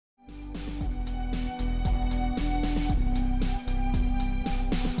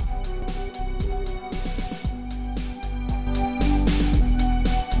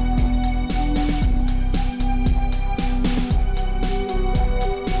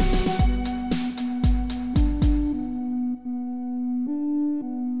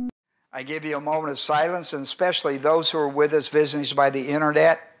I give you a moment of silence, and especially those who are with us visiting us by the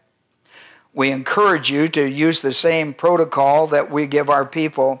internet. We encourage you to use the same protocol that we give our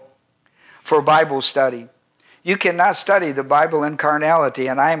people for Bible study. You cannot study the Bible in carnality,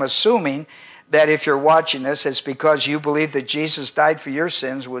 and I am assuming that if you're watching this, it's because you believe that Jesus died for your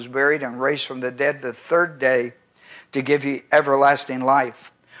sins, was buried, and raised from the dead the third day to give you everlasting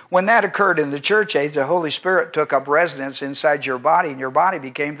life. When that occurred in the church age, the Holy Spirit took up residence inside your body, and your body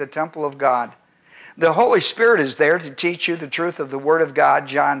became the temple of God. The Holy Spirit is there to teach you the truth of the Word of God,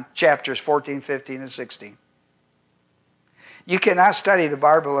 John chapters 14, 15, and 16. You cannot study the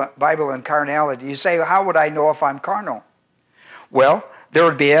Bible in carnality. You say, how would I know if I'm carnal? Well, there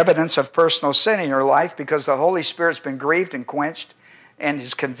would be evidence of personal sin in your life because the Holy Spirit's been grieved and quenched and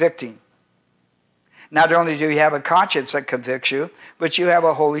is convicting. Not only do you have a conscience that convicts you, but you have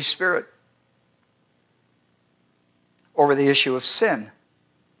a Holy Spirit over the issue of sin.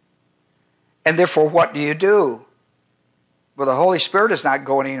 And therefore, what do? Well, the Holy Spirit is not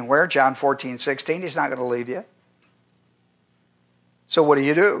going anywhere. John 14, 16, He's not going to leave you. So what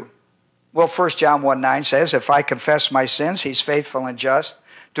do? Well, 1 John 1, 9 says, if I confess my sins, He's faithful and just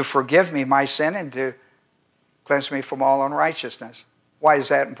to forgive me my sin and to cleanse me from all unrighteousness. Why is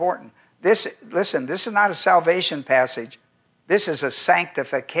that important? Listen, this is not a salvation passage. This is a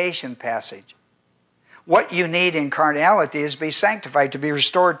sanctification passage. What you need in carnality is to be sanctified, to be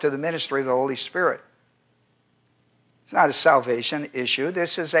restored to the ministry of the Holy Spirit. It's not a salvation issue.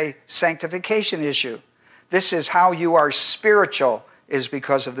 This is a sanctification issue. This is how you are spiritual, is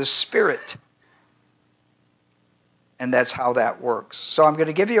because of the Spirit. And that's how that works. So I'm going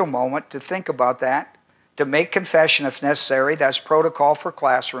to give you a moment to think about that, to make confession if necessary. That's protocol for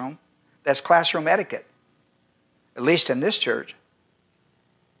classroom. That's classroom etiquette, at least in this church.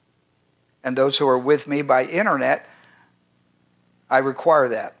 And those who are with me by internet, I require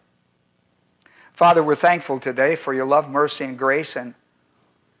that. Father, we're thankful today for your love, mercy, and grace. And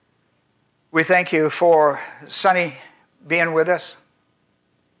we thank you for Sonny being with us.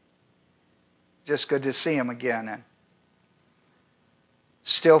 Just good to see him again. And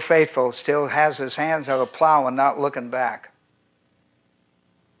still faithful, still has his hands on the plow and not looking back.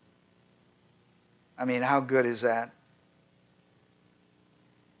 I mean, how good is that?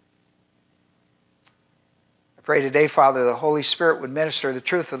 I pray today, Father, the Holy Spirit would minister the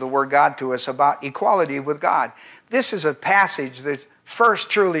truth of the Word of God to us about equality with God. This is a passage, the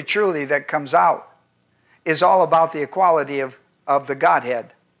first truly that comes out is all about the equality of the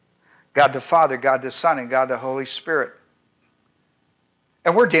Godhead. God the Father, God the Son, and God the Holy Spirit.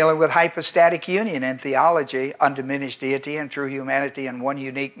 And we're dealing with hypostatic union in theology, undiminished deity and true humanity in one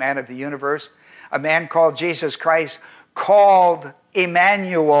unique man of the universe. A man called Jesus Christ, called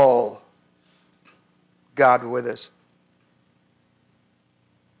Emmanuel, God with us.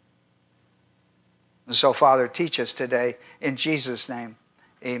 And so, Father, teach us today in Jesus' name.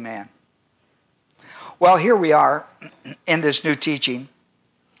 Amen. Well, here we are in this new teaching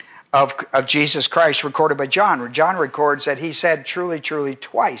of Jesus Christ recorded by John. John records that he said truly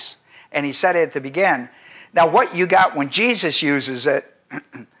twice. And he said it at the beginning. Now, what you got when Jesus uses it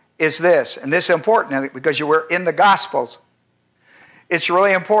is this, and this is important because you were in the Gospels. It's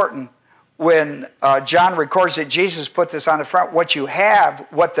really important when John records that Jesus put this on the front. What you have,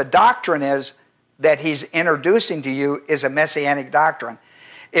 what the doctrine is that he's introducing to you is a messianic doctrine.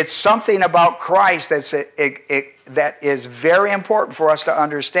 It's something about Christ that is very important for us to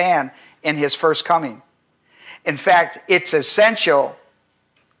understand in his first coming. In fact, it's essential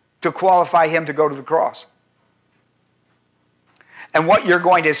to qualify him to go to the cross. And what you're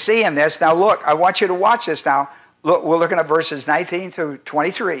going to see in this, now look, I want you to watch this now. Look, we're looking at verses 19 through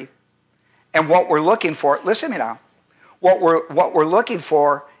 23. And what we're looking for, listen to me now. What we're looking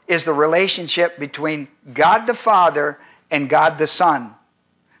for is the relationship between God the Father and God the Son.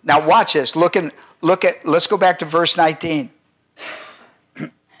 Now watch this. Let's go back to verse 19.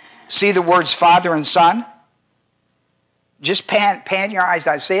 See the words Father and Son? Just pan your eyes.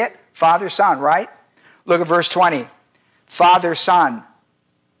 I see it? Father, Son, right? Look at verse 20. Father, Son.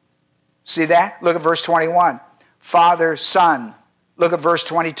 See that? Look at verse 21. Father, Son. Look at verse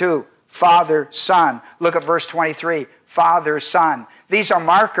 22. Father, Son. Look at verse 23. Father, Son. These are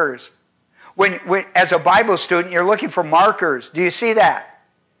markers. When as a Bible student, you're looking for markers. Do you see that?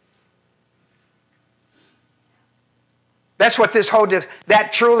 That's what this whole,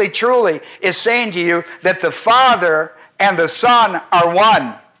 that truly is saying to you, that the Father and the Son are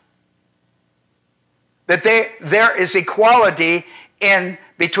one. That there is equality in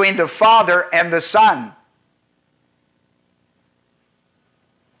between the Father and the Son.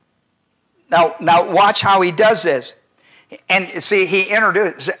 Now watch how he does this. And see, he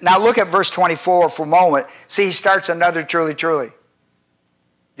introduced, now look at verse 24 for a moment. See, he starts another truly, truly.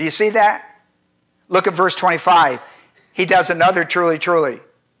 Do you see that? Look at verse 25. He does another truly, truly.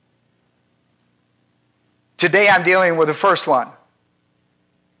 Today I'm dealing with the first one. All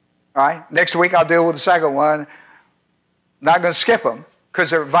right? Next week I'll deal with the second one. Not going to skip them because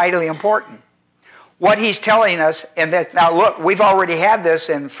they're vitally important. What he's telling us, and that, now look, we've already had this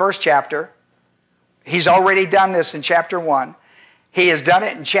in first chapter. He's already done this in chapter 1. He has done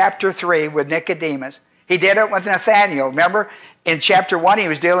it in chapter 3 with Nicodemus. He did it with Nathanael. Remember, in chapter 1 he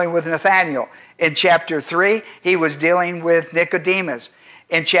was dealing with Nathanael. In chapter 3 he was dealing with Nicodemus.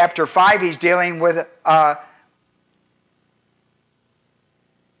 In chapter 5 he's dealing with the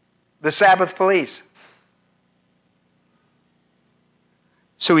Sabbath police.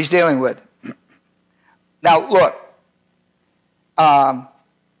 So he's dealing with. Now look,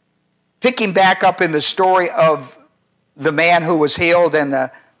 picking back up in the story of the man who was healed and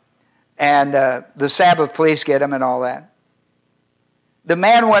the Sabbath police get him and all that. The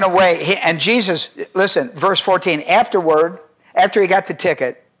man went away, and Jesus, listen, verse 14, after he got the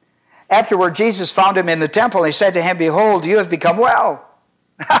ticket, afterward Jesus found him in the temple, and he said to him, behold, you have become well.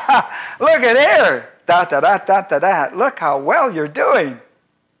 Look at here. Da, da, da, da, da, da. Look how well you're doing.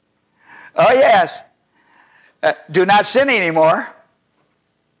 Oh, yes. Do not sin anymore,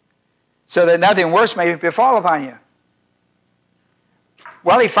 so that nothing worse may befall upon you.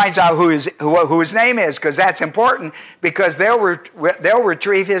 Well, he finds out who his name is, because that's important, because they'll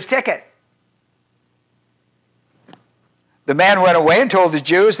retrieve his ticket. The man went away and told the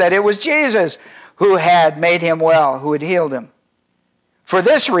Jews that it was Jesus who had made him well, who had healed him. For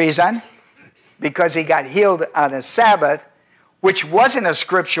this reason, because he got healed on a Sabbath, which wasn't a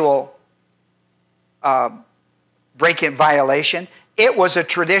scriptural break-in violation, it was a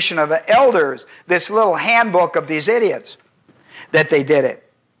tradition of the elders, this little handbook of these idiots, that they did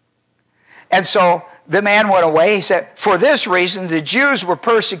it. And so the man went away. He said, for this reason, the Jews were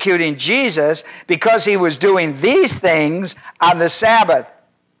persecuting Jesus because he was doing these things on the Sabbath.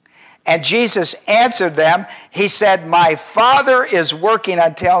 And Jesus answered them. He said, my Father is working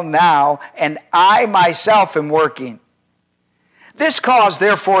until now, and I myself am working. This caused,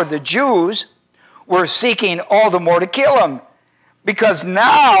 therefore, the Jews were seeking all the more to kill him, because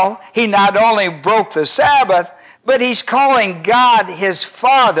now he not only broke the Sabbath, but he's calling God his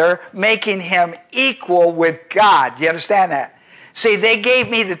Father, making him equal with God. Do you understand that? See, they gave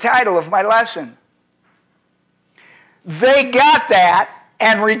me the title of my lesson. They got that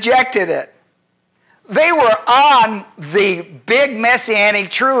and rejected it. They were on the big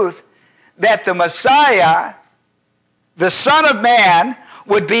messianic truth that the Messiah, the Son of Man,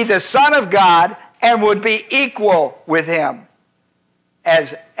 would be the Son of God and would be equal with him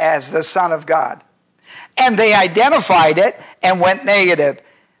as the Son of God. And they identified it and went negative.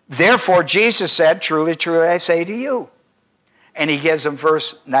 Therefore, Jesus said, truly, truly, I say to you. And he gives them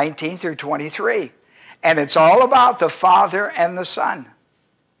verse 19 through 23. And it's all about the Father and the Son.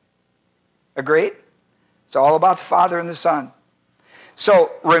 Agreed? It's all about the Father and the Son.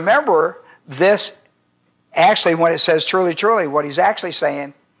 So remember this, actually when it says truly, truly, what he's actually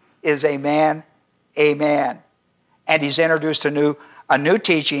saying is amen, amen. And he's introduced a new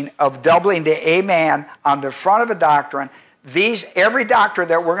teaching of doubling the amen on the front of a doctrine. Every doctrine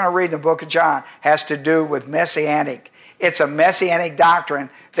that we're going to read in the book of John has to do with messianic. It's a messianic doctrine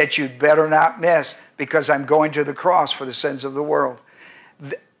that you'd better not miss, because I'm going to the cross for the sins of the world.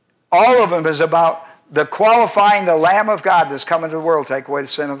 All of them is about the qualifying the Lamb of God that's coming to the world to take away the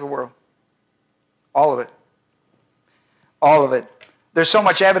sin of the world. All of it. All of it. There's so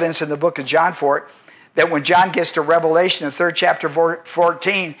much evidence in the book of John for it, that when John gets to Revelation, the 3rd chapter,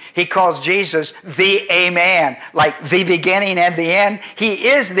 14, he calls Jesus the Amen, like the beginning and the end. He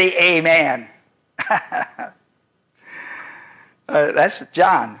is the Amen. That's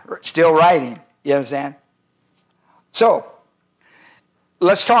John still writing. You understand? So,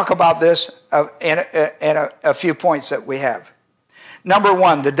 let's talk about this in a few points that we have. Number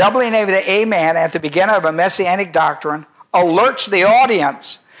one, the doubling of the Amen at the beginning of a messianic doctrine alerts the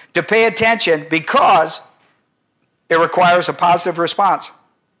audience to pay attention, because it requires a positive response.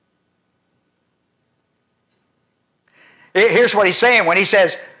 Here's what he's saying when he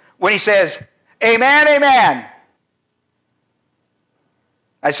says, amen, amen.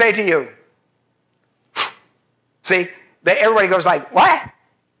 I say to you. See, everybody goes like, what?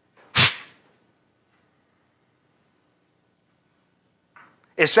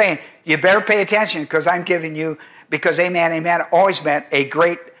 It's saying, you better pay attention, because I'm giving you, because amen, amen always meant a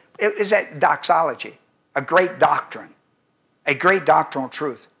great, is that doxology? A great doctrine. A great doctrinal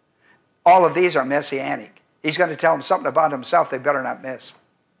truth. All of these are messianic. He's going to tell them something about himself they better not miss.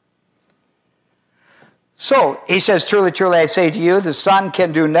 So, he says, truly, truly, I say to you, the Son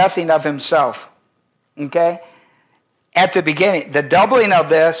can do nothing of himself. Okay? At the beginning, the doubling of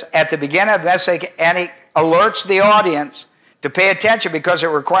this, at the beginning of this, and he alerts the audience to pay attention because it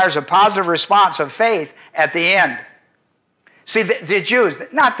requires a positive response of faith at the end. See, the Jews,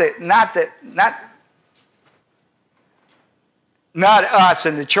 not us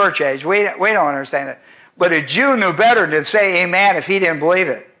in the church age, we don't understand that. But a Jew knew better than to say amen if he didn't believe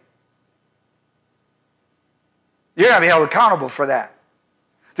it. You're going to be held accountable for that.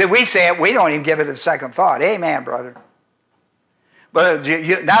 See, we say it, we don't even give it a second thought. Amen, brother. But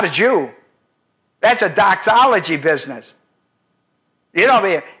not a Jew. That's a doxology business. It's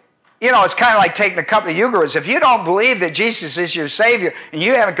kind of like taking a cup of the Eucharist. If you don't believe that Jesus is your Savior and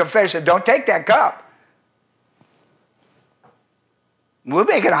you haven't confessed it, don't take that cup. We're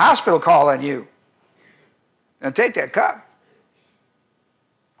making a hospital call on you. Don't take that cup.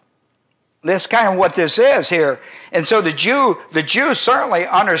 That's kind of what this is here. And so the Jew certainly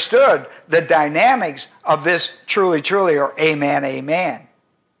understood the dynamics of this truly, truly, or amen, amen.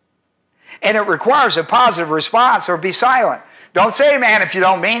 And it requires a positive response or be silent. Don't say amen if you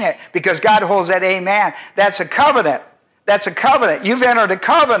don't mean it, because God holds that amen. That's a covenant. That's a covenant. You've entered a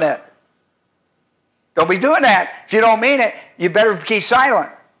covenant. Don't be doing that. If you don't mean it, you better keep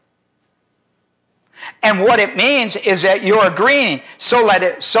silent. And what it means is that you're agreeing. So let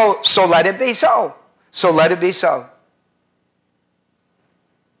it be so. So let it be so.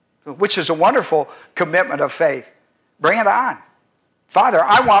 Which is a wonderful commitment of faith. Bring it on. Father,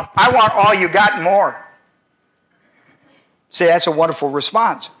 I want all you got and more. See, that's a wonderful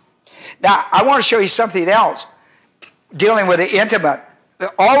response. Now, I want to show you something else dealing with the intimate.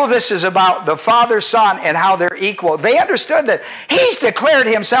 All of this is about the Father, Son, and how they're equal. They understood that he's declared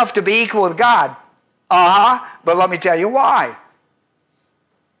himself to be equal with God. But let me tell you why.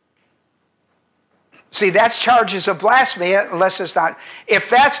 See, that's charges of blasphemy unless it's not. If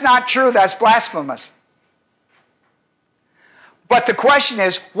that's not true, that's blasphemous. But the question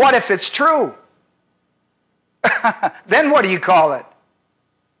is, what if it's true? Then what do you call it?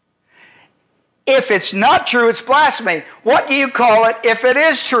 If it's not true, it's blasphemy. What do you call it if it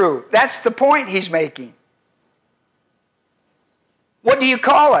is true? That's the point he's making. What do you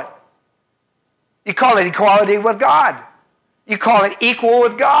call it? You call it equality with God. You call it equal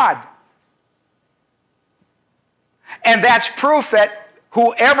with God. And that's proof that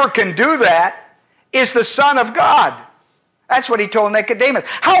whoever can do that is the Son of God. That's what he told Nicodemus.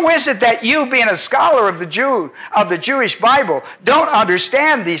 How is it that you, being a scholar of the Jewish Bible, don't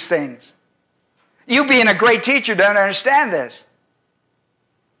understand these things? You, being a great teacher, don't understand this.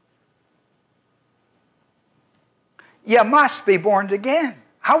 You must be born again.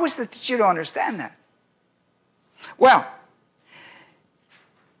 How is it that you don't understand that? Well,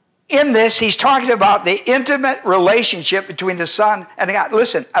 in this, he's talking about the intimate relationship between the Son and God.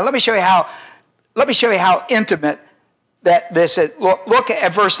 Listen, let me show you how intimate that this is. Look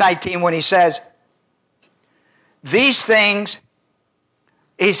at verse 19 when he says, these things,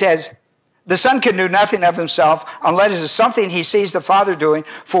 he says, the Son can do nothing of himself unless it is something he sees the Father doing.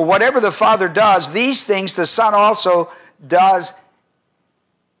 For whatever the Father does, these things the Son also does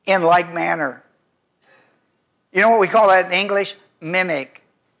in like manner. You know what we call that in English? Mimic.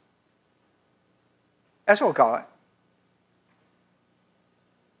 That's what we call it.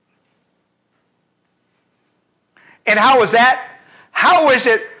 And how is that? How is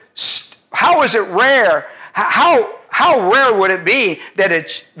it rare? How rare would it be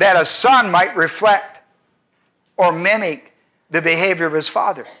that a son might reflect or mimic the behavior of his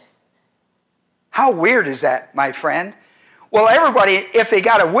father? How weird is that, my friend? Well, everybody, if they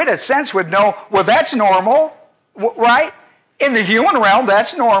got a wit of sense, would know, well, that's normal, right? In the human realm,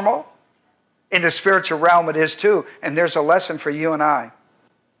 that's normal. In the spiritual realm, it is too. And there's a lesson for you and I.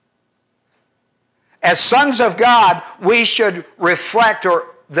 As sons of God, we should reflect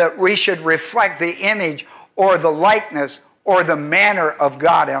the image or the likeness or the manner of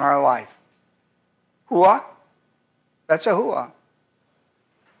God in our life. Hua? That's a hua.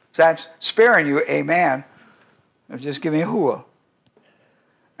 So I'm sparing you, amen. Just give me a hua.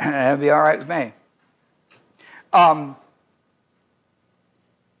 And that'll be all right with me.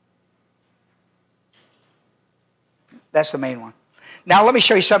 That's the main one. Now let me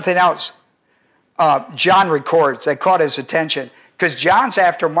show you something else. John records that caught his attention because John's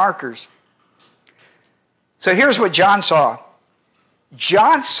after markers. So here's what John saw.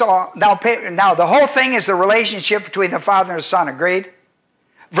 John saw, now the whole thing is the relationship between the Father and the Son, agreed?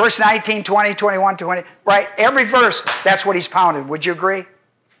 Verse 19, 20, 21, 20, right? Every verse, that's what he's pounding. Would you agree?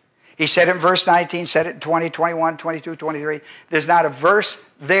 He said it in verse 19, said it in 20, 21, 22, 23. There's not a verse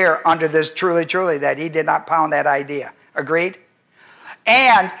there under this truly, truly that he did not pound that idea. Agreed?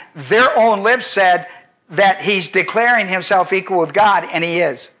 And their own lips said that he's declaring himself equal with God, and he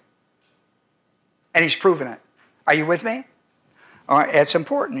is. And he's proven it. Are you with me? All right, it's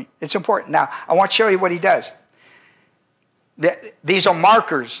important. It's important. Now, I want to show you what he does. These are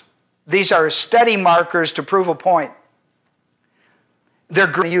markers. These are study markers to prove a point. They're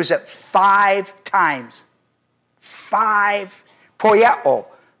going to use it 5 times. 5. Poieo.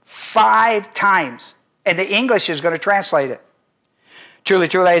 5 times. And the English is going to translate it. Truly,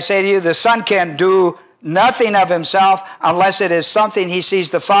 truly, I say to you, the Son can do nothing of himself unless it is something he sees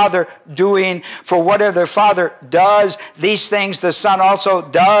the Father doing. For whatever the Father does, these things the Son also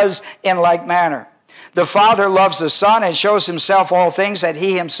does in like manner. The Father loves the Son and shows himself all things that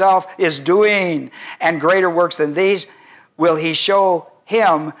he himself is doing. And greater works than these will he show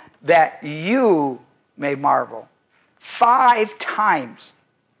him, that you may marvel. 5 times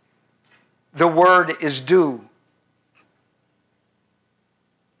the word is do.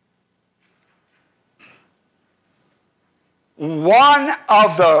 One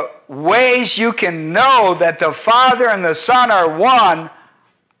of the ways you can know that the Father and the Son are one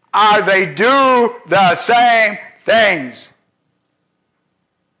are they do the same things.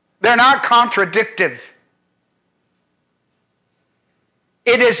 They're not contradictive.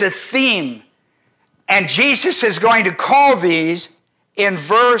 It is a theme. And Jesus is going to call these in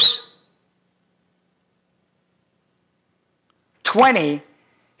verse 20,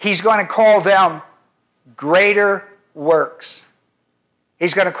 he's going to call them greater works.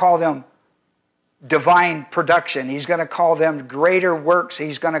 He's going to call them divine production. He's going to call them greater works.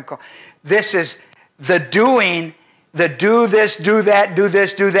 He's going to call, this is the doing, the do this, do that, do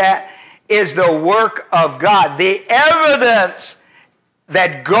this, do that, is the work of God. The evidence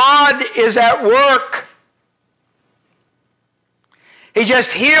that God is at work. He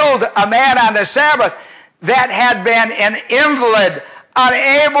just healed a man on the Sabbath that had been an invalid,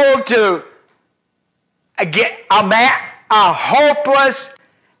 unable to get a hopeless,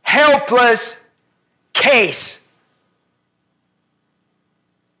 helpless case.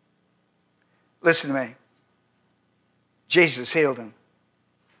 Listen to me. Jesus healed him.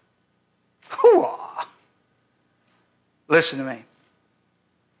 Hoo-ah. Listen to me.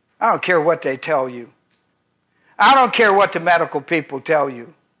 I don't care what they tell you. I don't care what the medical people tell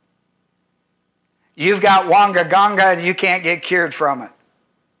you. You've got wanga ganga and you can't get cured from it.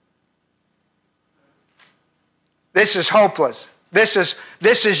 This is hopeless. This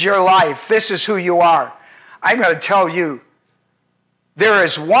is your life. This is who you are. I'm going to tell you, there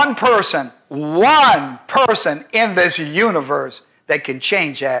is one person in this universe that can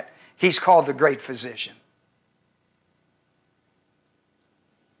change that. He's called the Great Physician.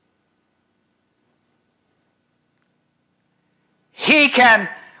 He can,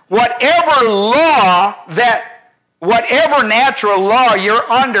 whatever natural law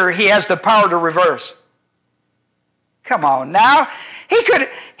you're under, he has the power to reverse. Come on now. He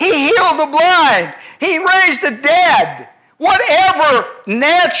healed the blind. He raised the dead. Whatever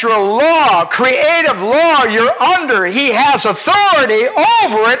natural law, creative law you're under, he has authority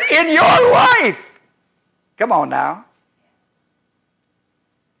over it in your life. Come on now.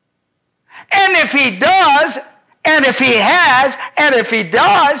 And if he does, and if he has, and if he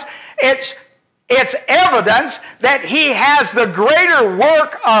does, it's evidence that he has the greater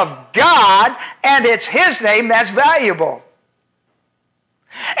work of God, and it's his name that's valuable.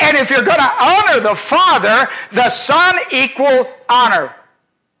 And if you're going to honor the Father, the Son equal honor.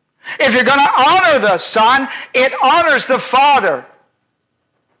 If you're going to honor the Son, it honors the Father.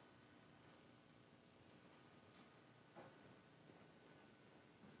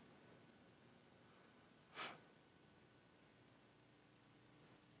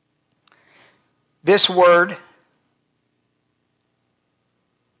 This word,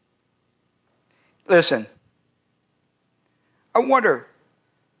 listen, I wonder,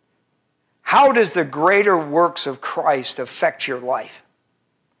 how does the greater works of Christ affect your life?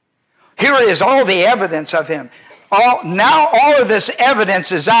 Here is all the evidence of him. Now all of this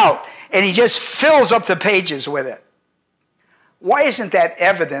evidence is out, and he just fills up the pages with it. Why isn't that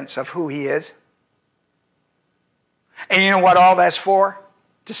evidence of who he is? And you know what all that's for?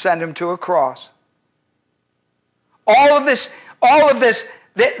 To send him to a cross. All of this,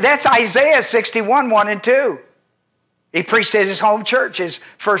 that's Isaiah 61, 1 and 2. He preached at his home church, his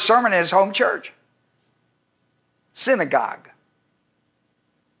first sermon in his home church. Synagogue.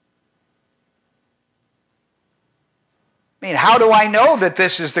 I mean, how do I know that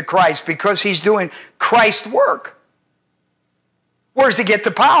this is the Christ? Because he's doing Christ's work. Where does he get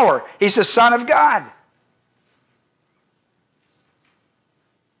the power? He's the Son of God.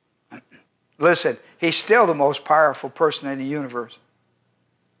 Listen, he's still the most powerful person in the universe.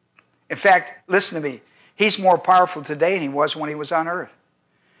 In fact, listen to me. He's more powerful today than he was when he was on earth.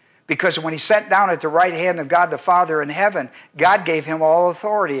 Because when he sat down at the right hand of God the Father in heaven, God gave him all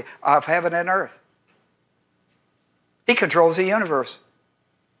authority of heaven and earth. He controls the universe.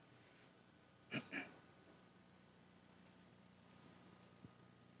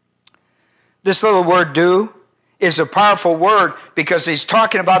 This little word do is a powerful word because he's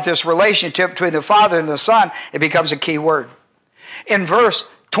talking about this relationship between the Father and the Son. It becomes a key word. In verse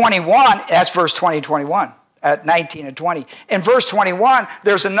 21, that's verse 21, at 19 and 20. In verse 21,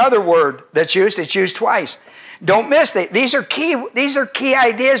 there's another word that's used. It's used twice. Don't miss it. These are key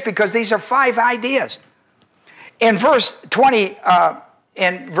ideas because these are 5 ideas. In verse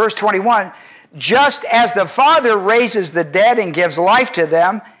 21, just as the Father raises the dead and gives life to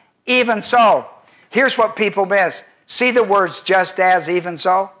them, even so. Here's what people miss. See the words just as, even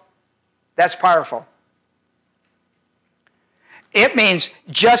so? That's powerful. It means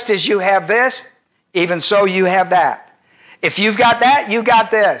just as you have this, even so you have that. If you've got that, you got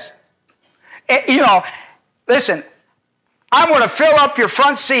this. Listen, I'm going to fill up your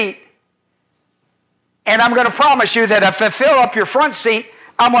front seat, and I'm going to promise you that if I fill up your front seat,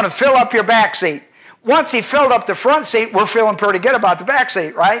 I'm going to fill up your back seat. Once he filled up the front seat, we're feeling pretty good about the back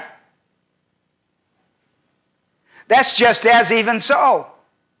seat, right? That's just as, even so.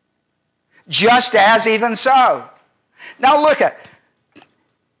 Just as, even so. Now look at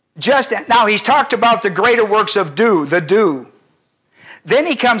now he's talked about the greater works of the do. Then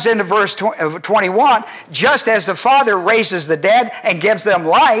he comes into verse 21, just as the Father raises the dead and gives them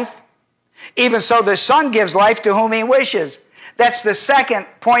life, even so the Son gives life to whom he wishes. That's the second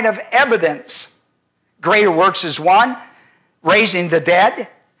point of evidence. Greater works is one, raising the dead.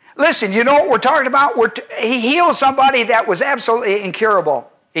 Listen, you know what we're talking about? He healed somebody that was absolutely incurable.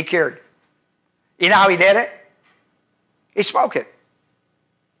 He cured. You know how he did it? He spoke it.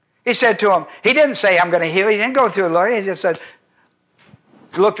 He said to him, he didn't say, I'm going to heal. He didn't go through the Lord. He just said,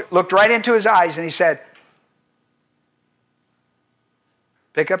 looked right into his eyes and he said,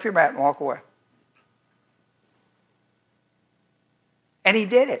 pick up your mat and walk away. And he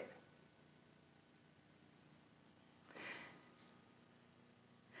did it.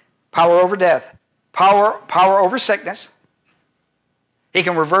 Power over death. Power over sickness. He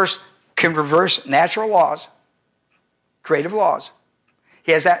can reverse natural laws, creative laws.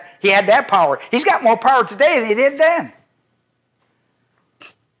 He has that. He had that power. He's got more power today than he did then.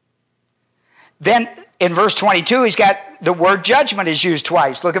 Then in verse 22, he's got the word judgment is used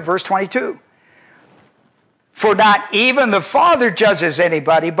twice. Look at verse 22. For not even the Father judges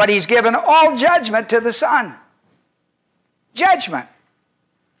anybody, but he's given all judgment to the Son. Judgment.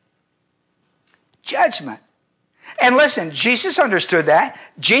 Judgment. And listen, Jesus understood that.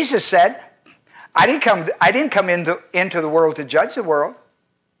 Jesus said, I didn't come into the world to judge the world,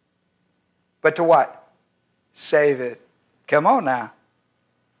 but to what? Save it. Come on now.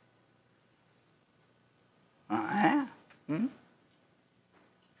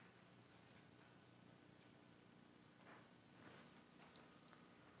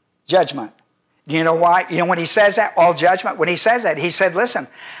 Judgment. Do you know why? You know when he says that, all judgment? When he says that, he said, listen,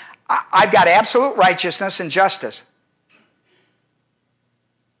 I've got absolute righteousness and justice.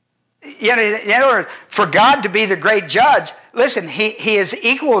 In other words, for God to be the great judge, listen, he is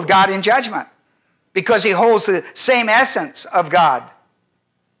equal with God in judgment because he holds the same essence of God.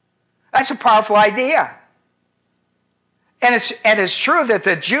 That's a powerful idea. And it's true that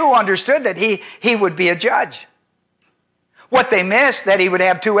the Jew understood that he would be a judge. What they missed, that he would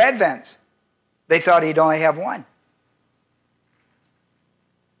have 2 advents. They thought he'd only have 1.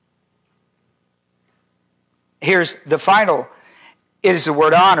 Here's the final. It is the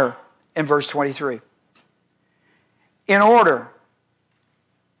word honor in verse 23. In order.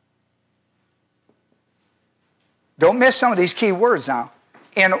 Don't miss some of these key words now.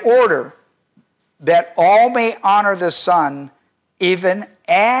 In order that all may honor the Son, even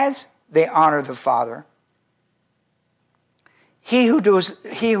as they honor the Father. He who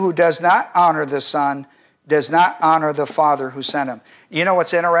does not honor the Son does not honor the Father who sent him. You know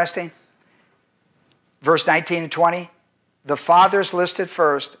what's interesting? Verse 19 and 20, the Father's listed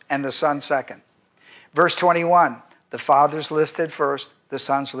first and the Son second. Verse 21, the Father's listed first, the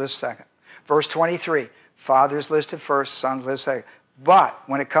Son's listed second. Verse 23, Father's listed first, Son's listed second. But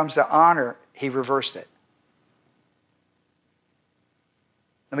when it comes to honor, he reversed it.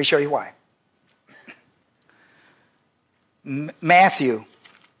 Let me show you why. Matthew.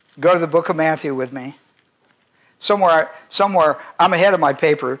 Go to the book of Matthew with me. Somewhere, I'm ahead of my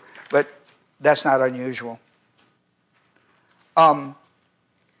paper, but that's not unusual.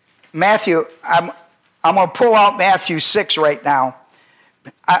 Matthew, I'm going to pull out Matthew 6 right now.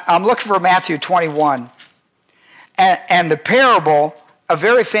 I'm looking for Matthew 21. And the parable, a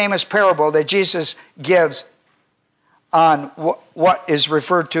very famous parable that Jesus gives on what is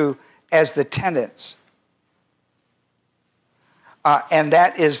referred to as the tenants. And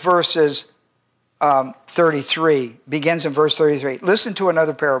that is verses 33, begins in verse 33. Listen to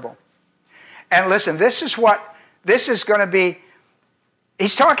another parable. And listen, this is going to be,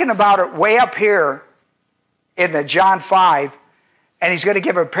 he's talking about it way up here in the John 5, and he's going to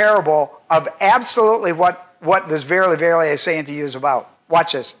give a parable of absolutely what this verily, verily I say unto you is about.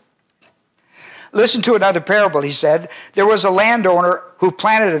 Watch this. Listen to another parable, he said. There was a landowner who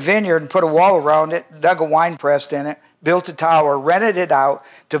planted a vineyard and put a wall around it, dug a wine press in it, built a tower, rented it out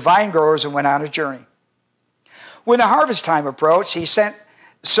to vine growers, and went on a journey. When the harvest time approached, he sent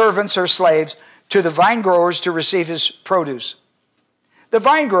servants or slaves to the vine growers to receive his produce. The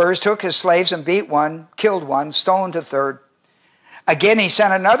vine growers took his slaves and beat one, killed one, stoned a third. Again, he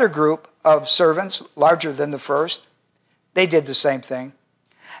sent another group of servants, larger than the first. They did the same thing.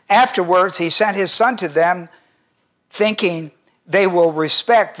 Afterwards, he sent his son to them, thinking, they will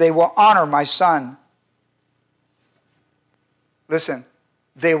honor my son. Listen,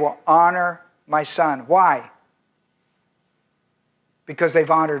 they will honor my son. Why? Because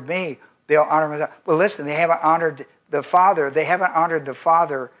they've honored me. They'll honor my son. Well, listen, they haven't honored the Father. They haven't honored the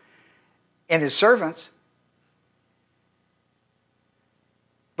Father in his servants.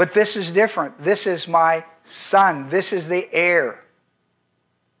 But this is different. This is my son. This is the heir.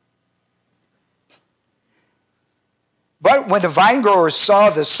 But when the vine growers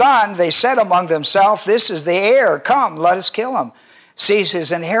saw the son, they said among themselves, this is the heir. Come, let us kill him, seize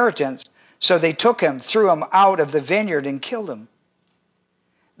his inheritance. So they took him, threw him out of the vineyard, and killed him.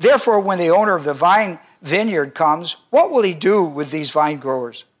 Therefore, when the owner of the vineyard comes, what will he do with these vine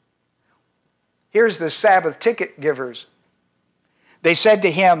growers? Here's the Sabbath ticket givers. They said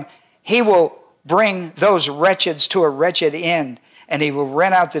to him, he will bring those wretches to a wretched end, and he will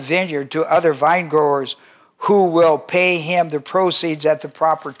rent out the vineyard to other vine growers who will pay him the proceeds at the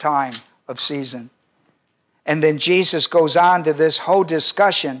proper time of season. And then Jesus goes on to this whole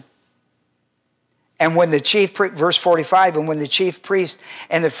discussion. And when verse 45, and when the chief priests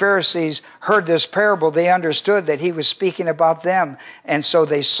and the Pharisees heard this parable, they understood that he was speaking about them. And so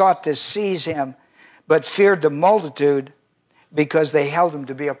they sought to seize him, but feared the multitude because they held him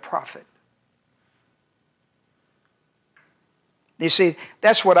to be a prophet. You see,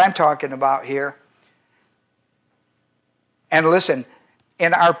 that's what I'm talking about here. And listen,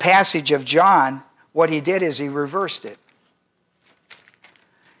 in our passage of John, what he did is he reversed it.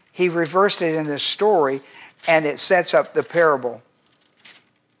 He reversed it in this story, and it sets up the parable.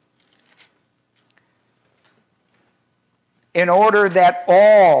 In order that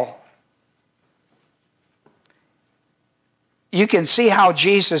all, you can see how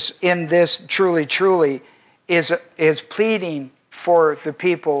Jesus in this truly is pleading for the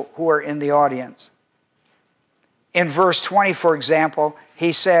people who are in the audience. In verse 20, for example,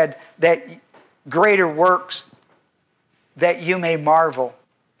 he said that greater works that you may marvel.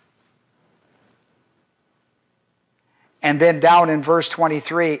 And then down in verse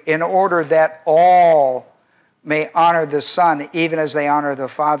 23, in order that all may honor the Son, even as they honor the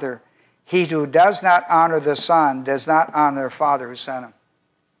Father. He who does not honor the Son does not honor the Father who sent him.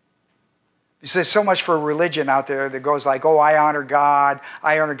 There's so much for religion out there that goes like, oh, I honor God,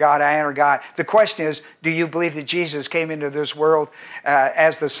 I honor God, I honor God. The question is, do you believe that Jesus came into this world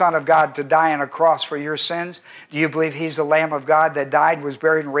as the Son of God to die on a cross for your sins? Do you believe he's the Lamb of God that died, was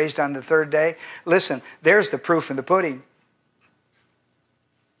buried, and raised on the third day? Listen, there's the proof in the pudding.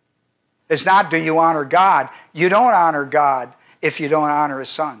 It's not, do you honor God? You don't honor God if you don't honor his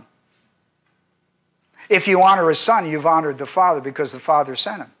Son. If you honor his Son, you've honored the Father because the Father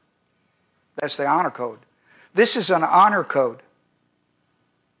sent him. That's the honor code. This is an honor code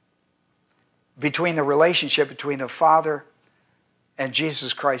between the relationship between the Father and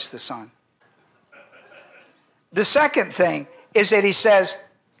Jesus Christ the Son. The second thing is that he says,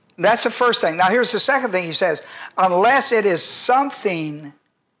 that's the first thing. Now here's the second thing he says, unless it is something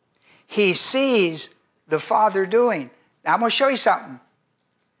he sees the Father doing. Now I'm going to show you something.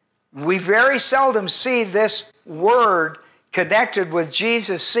 We very seldom see this word connected with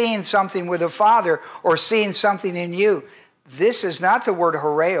Jesus seeing something with the Father or seeing something in you. This is not the word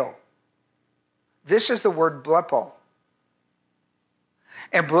horeo. This is the word blepo.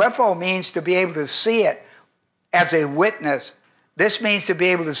 And blepo means to be able to see it as a witness. This means to be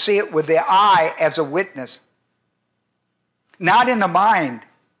able to see it with the eye as a witness. Not in the mind,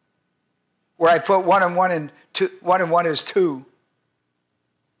 where I put 1 and 1 and 2, 1 and 1 is 2.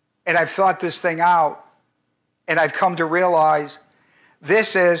 And I've thought this thing out, and I've come to realize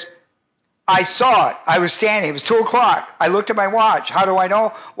this is, I saw it. I was standing. It was 2 o'clock. I looked at my watch. How do I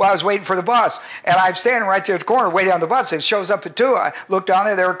know? Well, I was waiting for the bus. And I'm standing right there at the corner waiting on the bus. It shows up at 2. I look down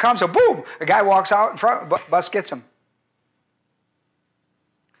there. There it comes. So boom, a guy walks out in front. Bus gets him.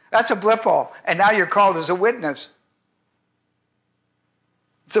 That's a blippo. And now you're called as a witness.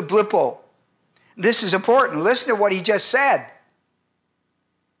 It's a blippo. This is important. Listen to what he just said.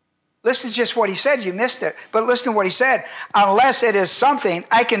 Listen to just what he said. You missed it. But listen to what he said. Unless it is something,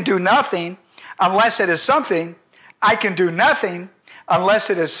 I can do nothing. Unless it is something, I can do nothing. Unless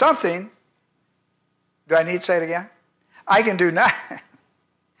it is something. Do I need to say it again? I can do nothing.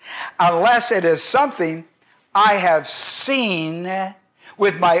 Unless it is something I have seen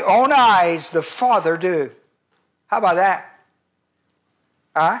with my own eyes the Father do. How about that?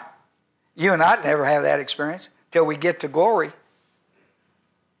 Huh? You and I never have that experience till we get to glory.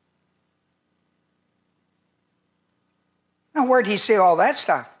 Now, where did he see all that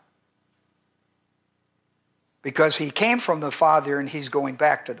stuff? Because he came from the Father and he's going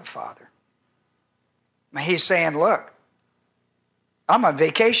back to the Father. He's saying, look, I'm on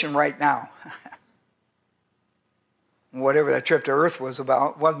vacation right now. Whatever that trip to Earth was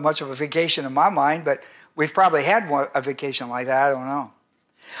about, wasn't much of a vacation in my mind, but we've probably had a vacation like that, I don't know.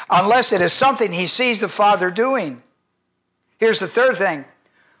 Unless it is something he sees the Father doing. Here's the third thing.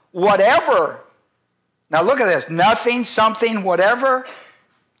 Whatever. Now look at this. Nothing, something, whatever.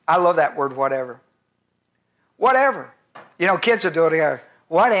 I love that word, whatever. Whatever. You know, kids will do it together.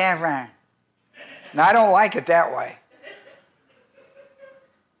 Whatever. Now I don't like it that way.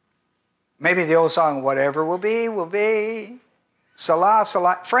 Maybe the old song, whatever will be, will be. Salah,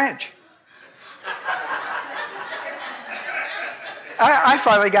 salah. French. I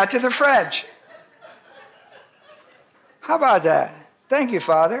finally got to the French. How about that? Thank you,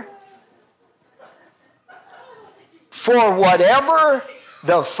 Father. For whatever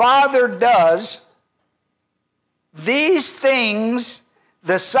the Father does, these things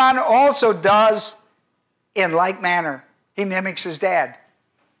the Son also does in like manner. He mimics his dad.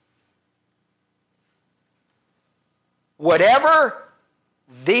 Whatever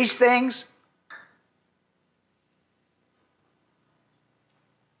these things,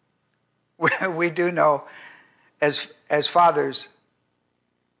 we do know as fathers,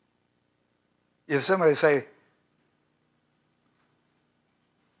 if somebody say,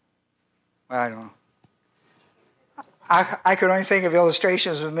 well, I don't know. I could only think of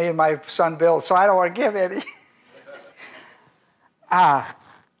illustrations of me and my son Bill, so I don't want to give any.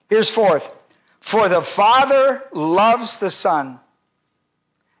 Here's fourth. For the Father loves the Son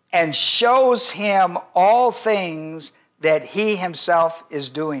and shows him all things that he himself is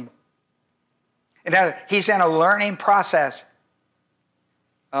doing. And he's in a learning process.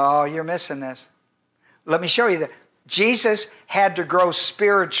 Oh, you're missing this. Let me show you that. Jesus had to grow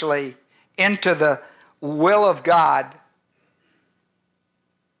spiritually into the will of God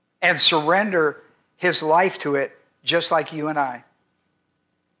and surrender his life to it just like you and I.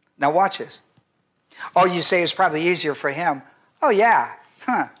 Now watch this. Oh, you say it's probably easier for him. Oh, yeah.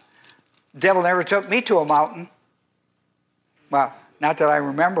 The devil never took me to a mountain. Well, not that I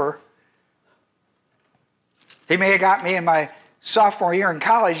remember. He may have got me in my sophomore year in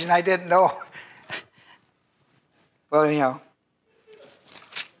college and I didn't know. Well, anyhow.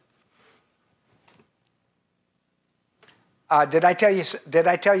 Did I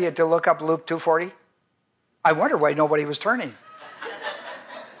tell you to look up Luke 2:40? I wonder why nobody was turning.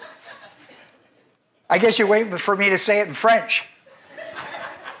 I guess you're waiting for me to say it in French.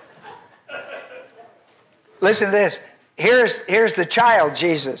 Listen to this. Here's the child,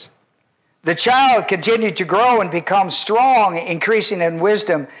 Jesus. The child continued to grow and become strong, increasing in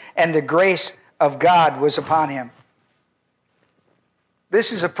wisdom, and the grace of God was upon him.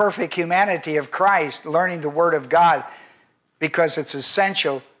 This is a perfect humanity of Christ, learning the Word of God, because it's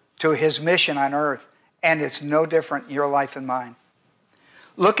essential to his mission on earth, and it's no different in your life and mine.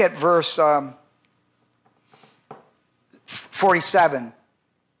 Look at verse 47.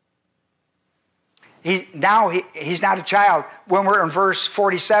 He's not a child. When we're in verse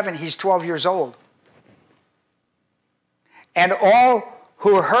 47, he's 12 years old. And all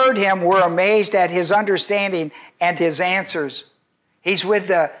who heard him were amazed at his understanding and his answers. He's with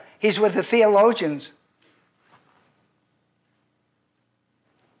the theologians.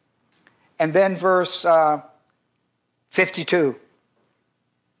 And then verse 52.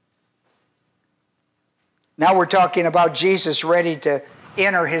 Now we're talking about Jesus ready to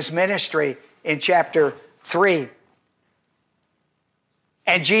enter his ministry in chapter 3.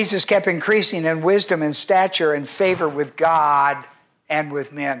 And Jesus kept increasing in wisdom and stature and favor with God and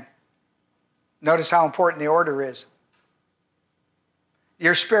with men. Notice how important the order is.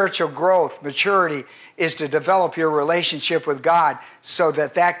 Your spiritual growth, maturity, is to develop your relationship with God so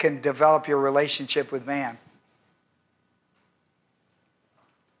that that can develop your relationship with man.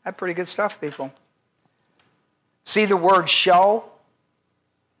 That's pretty good stuff, people. See the word show?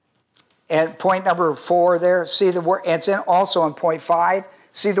 And point number 4 there. See the word, and it's also in point 5.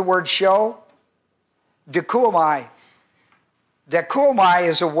 See the word show? Dekumai. Dekumai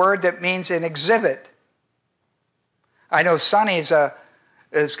is a word that means an exhibit. I know Sonny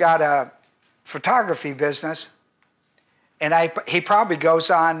has got a photography business, and he probably goes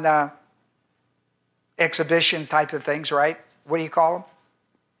on exhibition type of things, right? What do you call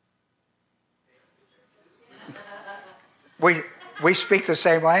them? We speak the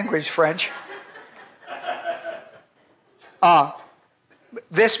same language, French.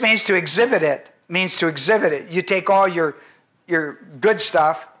 This means to exhibit it. Means to exhibit it. You take all your good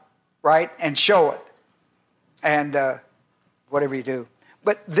stuff, right, and show it, and whatever you do.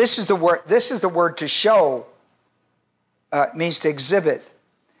 But this is the word. This is the word to show. Means to exhibit.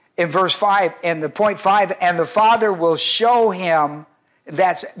 In verse 5, in the point 5, and the Father will show him.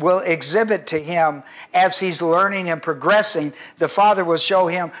 Will exhibit to him as he's learning and progressing. The Father will show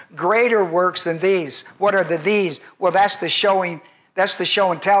him greater works than these. What are these? Well, that's the showing. That's the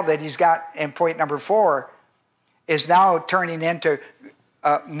show and tell that he's got in point number 4, is now turning into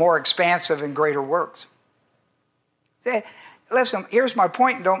more expansive and greater works. Listen, here's my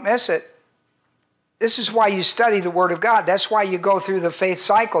point, and don't miss it. This is why you study the Word of God. That's why you go through the faith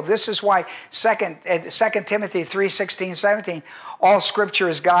cycle. This is why 2 Timothy 3:16, 17, all Scripture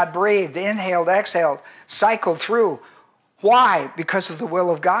is God-breathed, inhaled, exhaled, cycled through. Why? Because of the will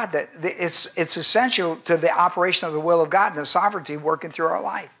of God. It's essential to the operation of the will of God and the sovereignty working through our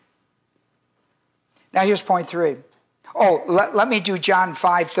life. Now here's point 3. Oh, let me do John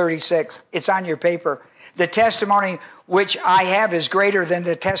 5:36. It's on your paper. The testimony which I have is greater than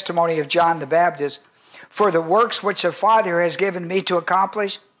the testimony of John the Baptist. For the works which the Father has given me to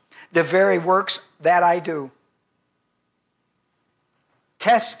accomplish, the very works that I do.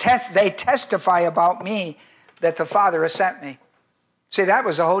 They testify about me that the Father has sent me. See, that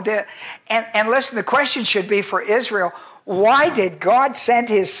was the whole deal. And listen, the question should be for Israel, why did God send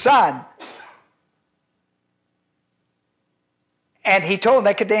his Son? And he told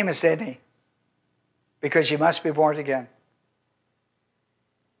Nicodemus, didn't he? Because you must be born again.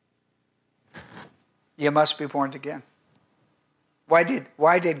 You must be born again. Why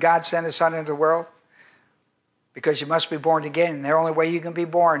did God send his Son into the world? Because you must be born again. And the only way you can be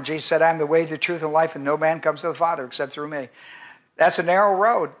born, Jesus said, I am the way, the truth, and life, and no man comes to the Father except through me. That's a narrow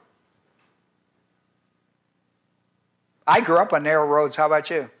road. I grew up on narrow roads. How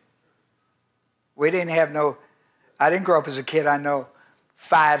about you? We didn't have I didn't grow up as a kid on no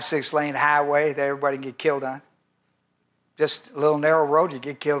 5-6 lane highway that everybody can get killed on. Just a little narrow road you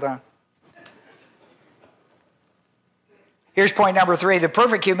get killed on. Here's point number 3. The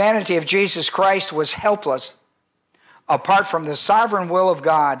perfect humanity of Jesus Christ was helpless apart from the sovereign will of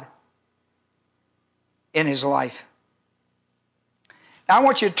God in his life. Now I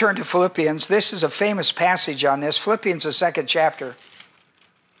want you to turn to Philippians. This is a famous passage on this. Philippians, the 2nd chapter.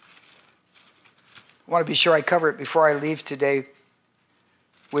 I want to be sure I cover it before I leave today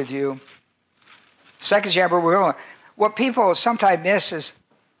with you. 2nd chapter, what people sometimes miss is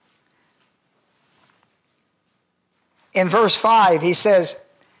in verse 5, he says,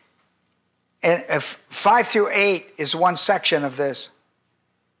 and 5 through 8 is one section of this.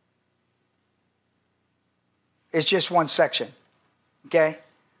 It's just one section, okay?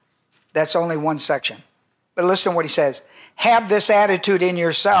 That's only one section. But listen to what he says. Have this attitude in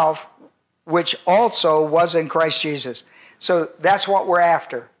yourself, which also was in Christ Jesus. So that's what we're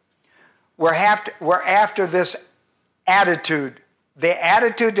after. We're after this attitude, the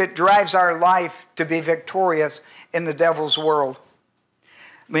attitude that drives our life to be victorious in the devil's world.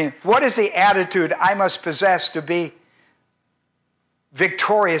 I mean, what is the attitude I must possess to be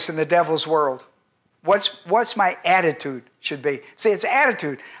victorious in the devil's world? What's my attitude should be? See, it's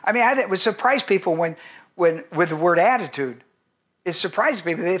attitude. I mean, it would surprise people when with the word attitude. It surprises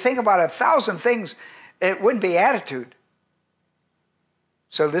people. They think about 1,000 things. It wouldn't be attitude.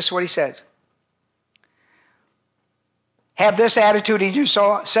 So this is what he says. Have this attitude in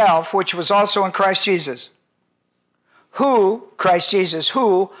yourself, which was also in Christ Jesus. Christ Jesus,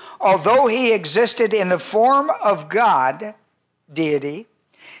 who, although he existed in the form of God, deity,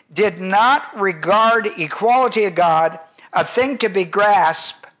 did not regard equality of God a thing to be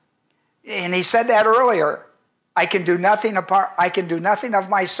grasped. And he said that earlier. I can do nothing apart. I can do nothing of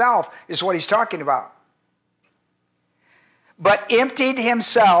myself, is what he's talking about. But emptied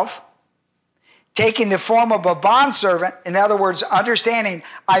himself, taking the form of a bondservant. In other words, understanding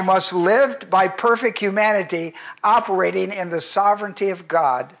I must live by perfect humanity, operating in the sovereignty of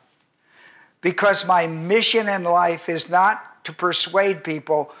God, because my mission in life is not to persuade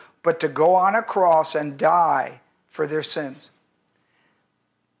people, but to go on a cross and die for their sins.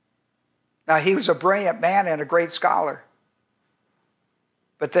 Now, he was a brilliant man and a great scholar.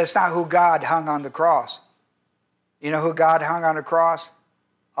 But that's not who God hung on the cross. You know who God hung on the cross?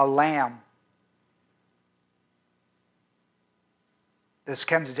 A lamb. That's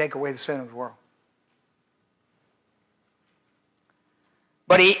come to take away the sin of the world.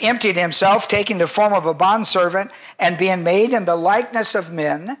 But he emptied himself, taking the form of a bondservant, and being made in the likeness of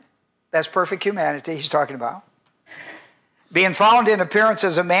men. That's perfect humanity he's talking about. Being found in appearance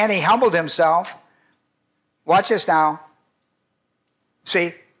as a man, he humbled himself. Watch this now.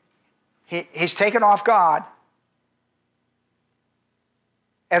 See, he's taken off God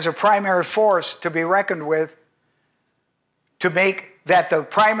as a primary force to be reckoned with, to make that the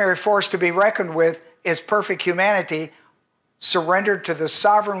primary force to be reckoned with is perfect humanity, surrendered to the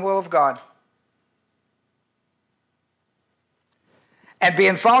sovereign will of God. And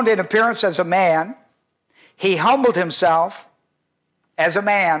being found in appearance as a man, he humbled himself as a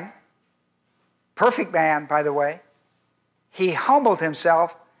man, perfect man, by the way. He humbled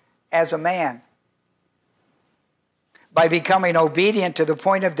himself as a man by becoming obedient to the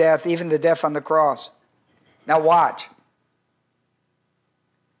point of death, even the death on the cross. Now watch.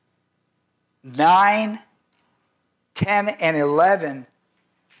 9, 10, and 11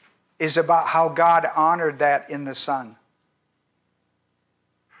 is about how God honored that in the Son.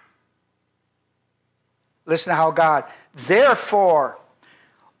 Listen to how God, therefore,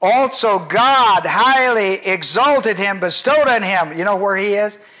 also God highly exalted him, bestowed on him. You know where he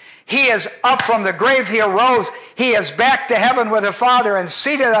is? He is up from the grave. He arose. He is back to heaven with the Father and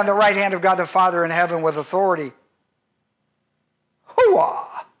seated on the right hand of God the Father in heaven with authority. Hooah!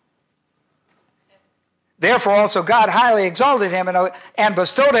 Therefore also God highly exalted him and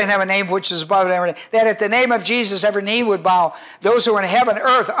bestowed on him a name which is above every name, that at the name of Jesus every knee would bow, those who are in heaven,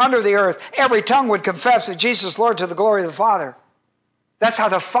 earth, under the earth, every tongue would confess that Jesus is Lord to the glory of the Father. That's how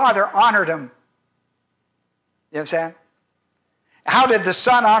the Father honored him. You know what I'm saying? How did the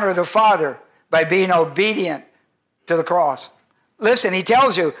Son honor the Father? By being obedient to the cross. Listen, he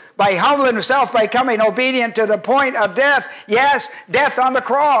tells you, by humbling himself, by becoming obedient to the point of death. Yes, death on the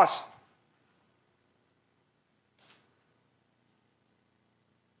cross.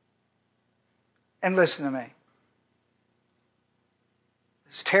 And listen to me.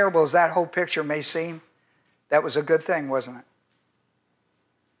 As terrible as that whole picture may seem, that was a good thing, wasn't it?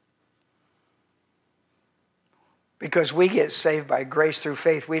 Because we get saved by grace through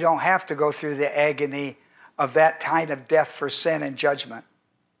faith. We don't have to go through the agony of that kind of death for sin and judgment.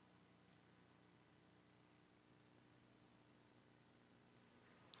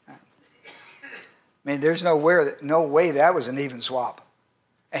 I mean, there's no way that was an even swap.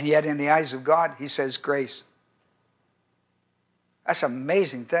 And yet in the eyes of God, he says grace. That's an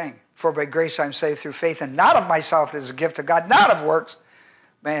amazing thing. For by grace I'm saved through faith, and not of myself, it is a gift of God, not of works.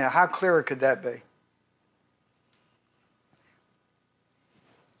 Man, how clear could that be?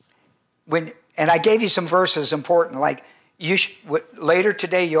 And I gave you some verses important, like later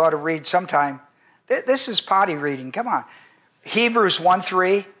today you ought to read sometime. This is potty reading, come on. Hebrews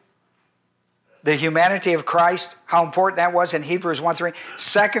 1:3. The humanity of Christ, how important that was in Hebrews 1:3.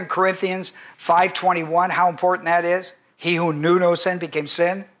 2 Corinthians 5:21, how important that is. He who knew no sin became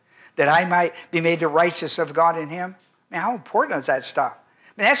sin, that I might be made the righteousness of God in him. Man, how important is that stuff?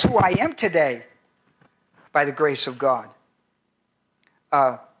 I mean, that's who I am today by the grace of God.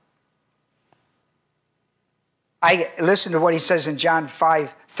 I listen to what he says in John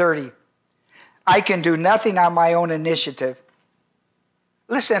 5:30. I can do nothing on my own initiative.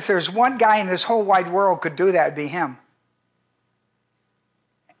 Listen, if there's one guy in this whole wide world could do that, it'd be him.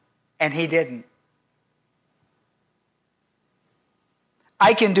 And he didn't.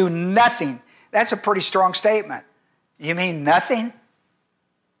 I can do nothing. That's a pretty strong statement. You mean nothing?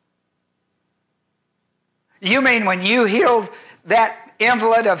 You mean when you healed that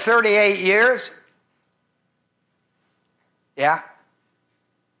invalid of 38 years? Yeah.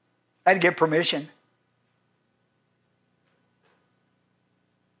 I'd get permission.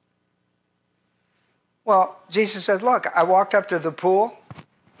 Well, Jesus said, look, I walked up to the pool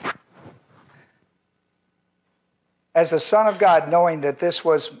as the Son of God, knowing that this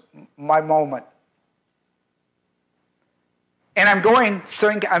was my moment. And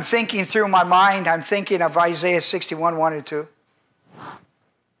I'm thinking through my mind, I'm thinking of Isaiah 61, 1 and 2.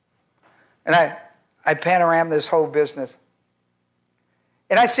 And I panorama this whole business.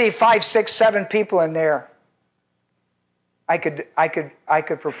 And I see 5, 6, 7 people in there I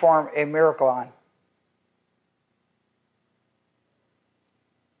could perform a miracle on.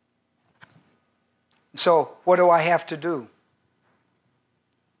 So what do I have to do?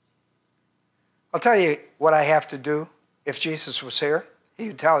 I'll tell you what I have to do. If Jesus was here, he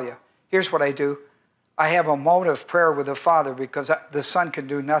would tell you. Here's what I do. I have a moment of prayer with the Father because the Son can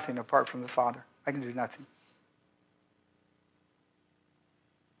do nothing apart from the Father. I can do nothing.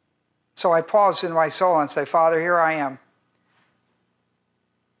 So I pause in my soul and say, Father, here I am.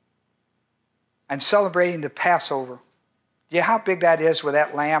 I'm celebrating the Passover. Do you know how big that is with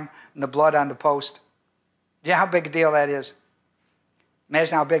that lamb and the blood on the post? Do you know how big a deal that is?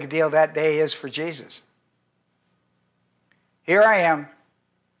 Imagine how big a deal that day is for Jesus. Here I am.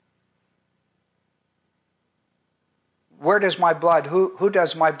 Where does my blood, who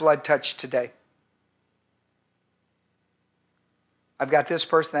does my blood touch today? I've got this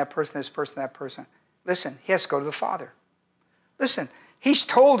person, that person, this person, that person. Listen, he has to go to the Father. Listen, he's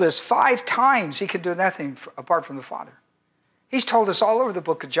told us 5 times he can do nothing apart from the Father. He's told us all over the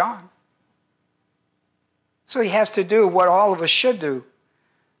book of John. So he has to do what all of us should do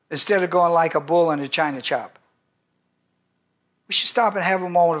instead of going like a bull in a china shop. We should stop and have a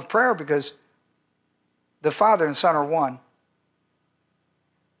moment of prayer because the Father and Son are one.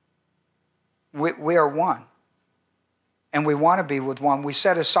 We are one. And we want to be with one. We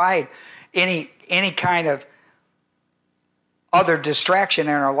set aside any kind of other distraction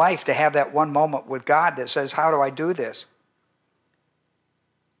in our life to have that one moment with God that says, how do I do this?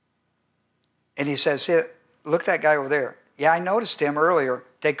 And he says, "See, look at that guy over there. Yeah, I noticed him earlier.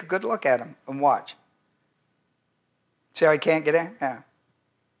 Take a good look at him and watch. See how he can't get in? Yeah.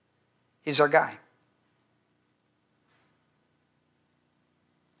 He's our guy."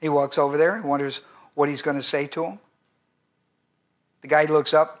 He walks over there and wonders what he's going to say to him. The guy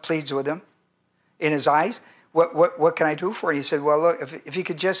looks up, pleads with him. In his eyes, what can I do for you? He said, well, look, if you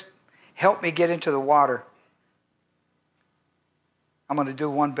could just help me get into the water, I'm going to do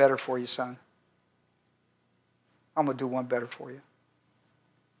one better for you, son. I'm going to do one better for you.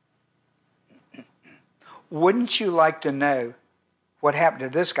 Wouldn't you like to know what happened to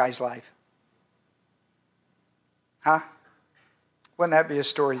this guy's life? Huh? Wouldn't that be a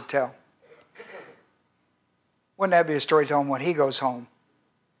story to tell? Wouldn't that be a story to tell him when he goes home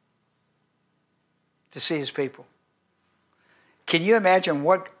to see his people? Can you imagine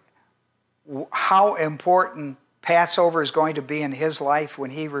how important Passover is going to be in his life when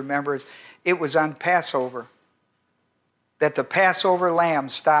he remembers it was on Passover that the Passover lamb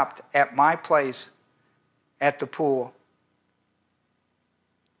stopped at my place at the pool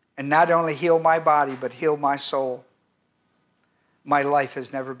and not only healed my body but healed my soul. My life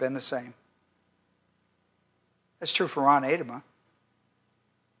has never been the same. That's true for Ron Adema.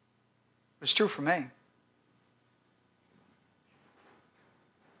 It's true for me.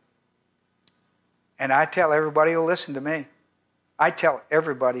 And I tell everybody who will listen to me, I tell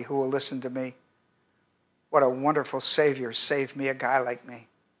everybody who will listen to me, what a wonderful Savior saved me, a guy like me.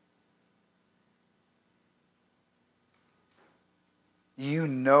 You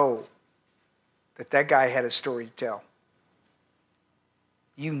know that guy had a story to tell.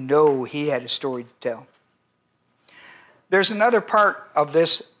 You know he had a story to tell. There's another part of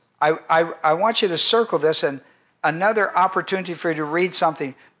this. I want you to circle this, and another opportunity for you to read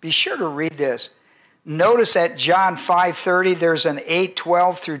something. Be sure to read this. Notice at John 5:30, there's an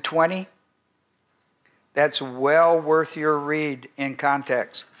 8:12 through 20. That's well worth your read in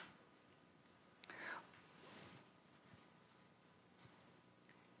context.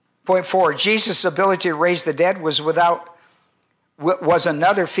 Point 4, Jesus' ability to raise the dead was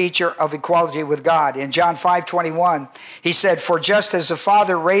another feature of equality with God. In John 5:21, he said, "For just as the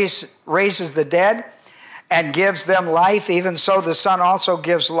Father raises the dead and gives them life, even so the Son also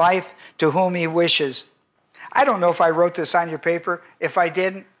gives life to whom he wishes." I don't know if I wrote this on your paper. If I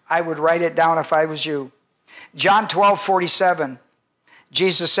didn't, I would write it down if I was you. John 12:47,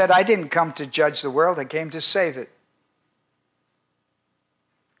 Jesus said, "I didn't come to judge the world, I came to save it."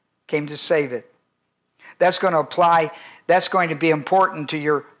 Came to save it. That's going to apply. That's going to be important to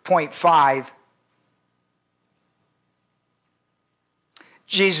your point 5.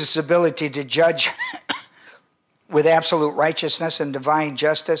 Jesus' ability to judge with absolute righteousness and divine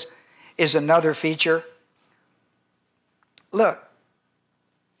justice is another feature. Look.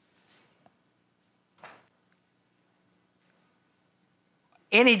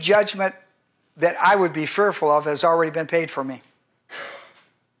 Any judgment that I would be fearful of has already been paid for me.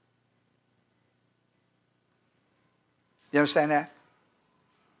 You understand that?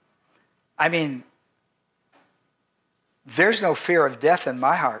 I mean, there's no fear of death in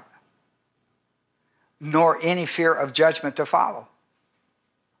my heart, nor any fear of judgment to follow.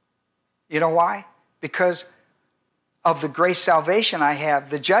 You know why? Because of the grace salvation I have.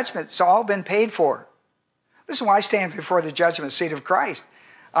 The judgment's all been paid for. Listen, when I stand before the judgment seat of Christ,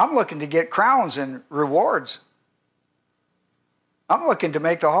 I'm looking to get crowns and rewards. I'm looking to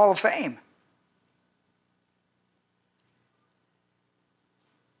make the Hall of Fame.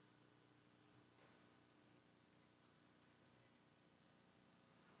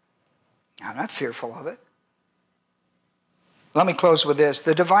 I'm not fearful of it. Let me close with this.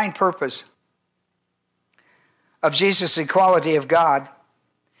 The divine purpose of Jesus' equality of God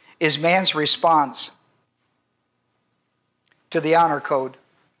is man's response to the honor code.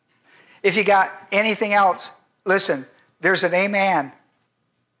 If you got anything else, listen, there's an amen.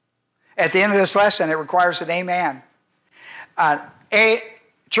 At the end of this lesson, it requires an amen.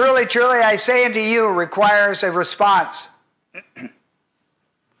 Truly, truly, I say unto you, requires a response.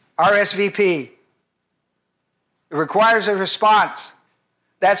 RSVP. It requires a response.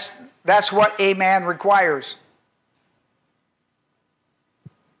 That's what amen requires.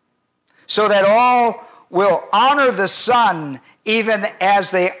 So that all will honor the Son, even as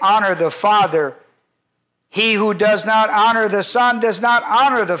they honor the Father. He who does not honor the Son does not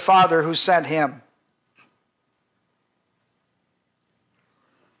honor the Father who sent him.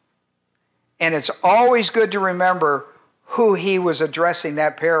 And it's always good to remember who he was addressing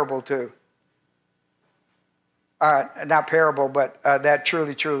that parable to. Not parable, but that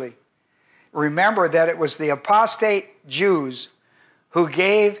truly, truly. Remember that it was the apostate Jews who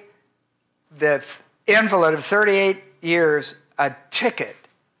gave the invalid of 38 years a ticket.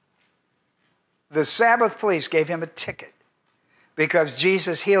 The Sabbath police gave him a ticket because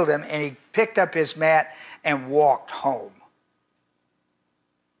Jesus healed him, and he picked up his mat and walked home.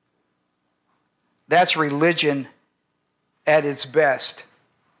 That's religion at its best.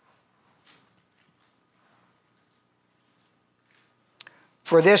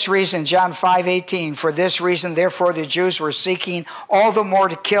 For this reason, John 5:18, for this reason, therefore, the Jews were seeking all the more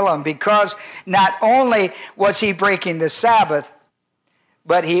to kill him, because not only was he breaking the Sabbath,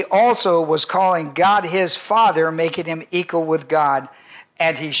 but he also was calling God his Father, making him equal with God.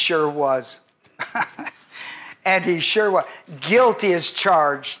 And he sure was. And he sure was. Guilty as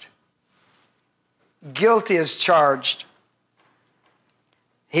charged. Guilty as charged.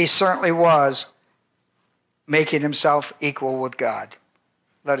 He certainly was making himself equal with God.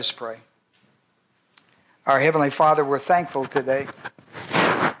 Let us pray. Our Heavenly Father, we're thankful today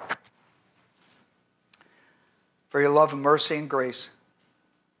for your love and mercy and grace.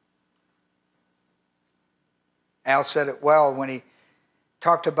 Al said it well when he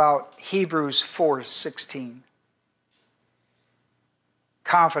talked about Hebrews 4:16.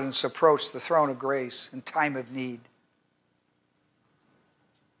 Confidence approach the throne of grace in time of need.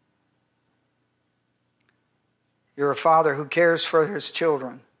 You're a father who cares for his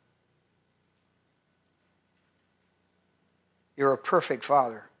children. You're a perfect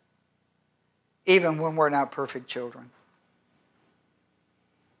father, even when we're not perfect children.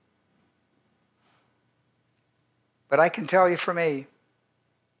 But I can tell you for me,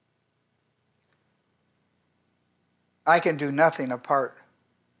 I can do nothing apart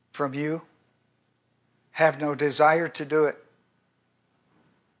from you, have no desire to do it.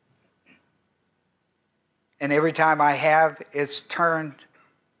 And every time I have, it's turned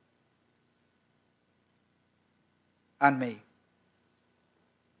on me.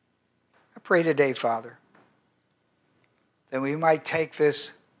 I pray today, Father, that we might take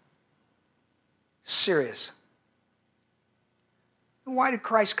this serious. Why did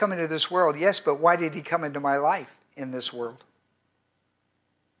Christ come into this world? Yes, but why did he come into my life in this world?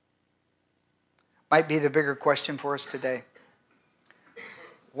 Might be the bigger question for us today.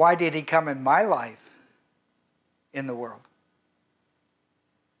 Why did he come in my life in the world?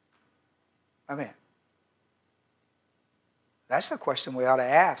 I mean, that's the question we ought to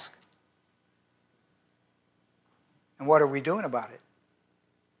ask. And what are we doing about it?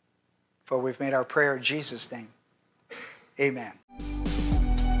 For we've made our prayer in Jesus' name. Amen.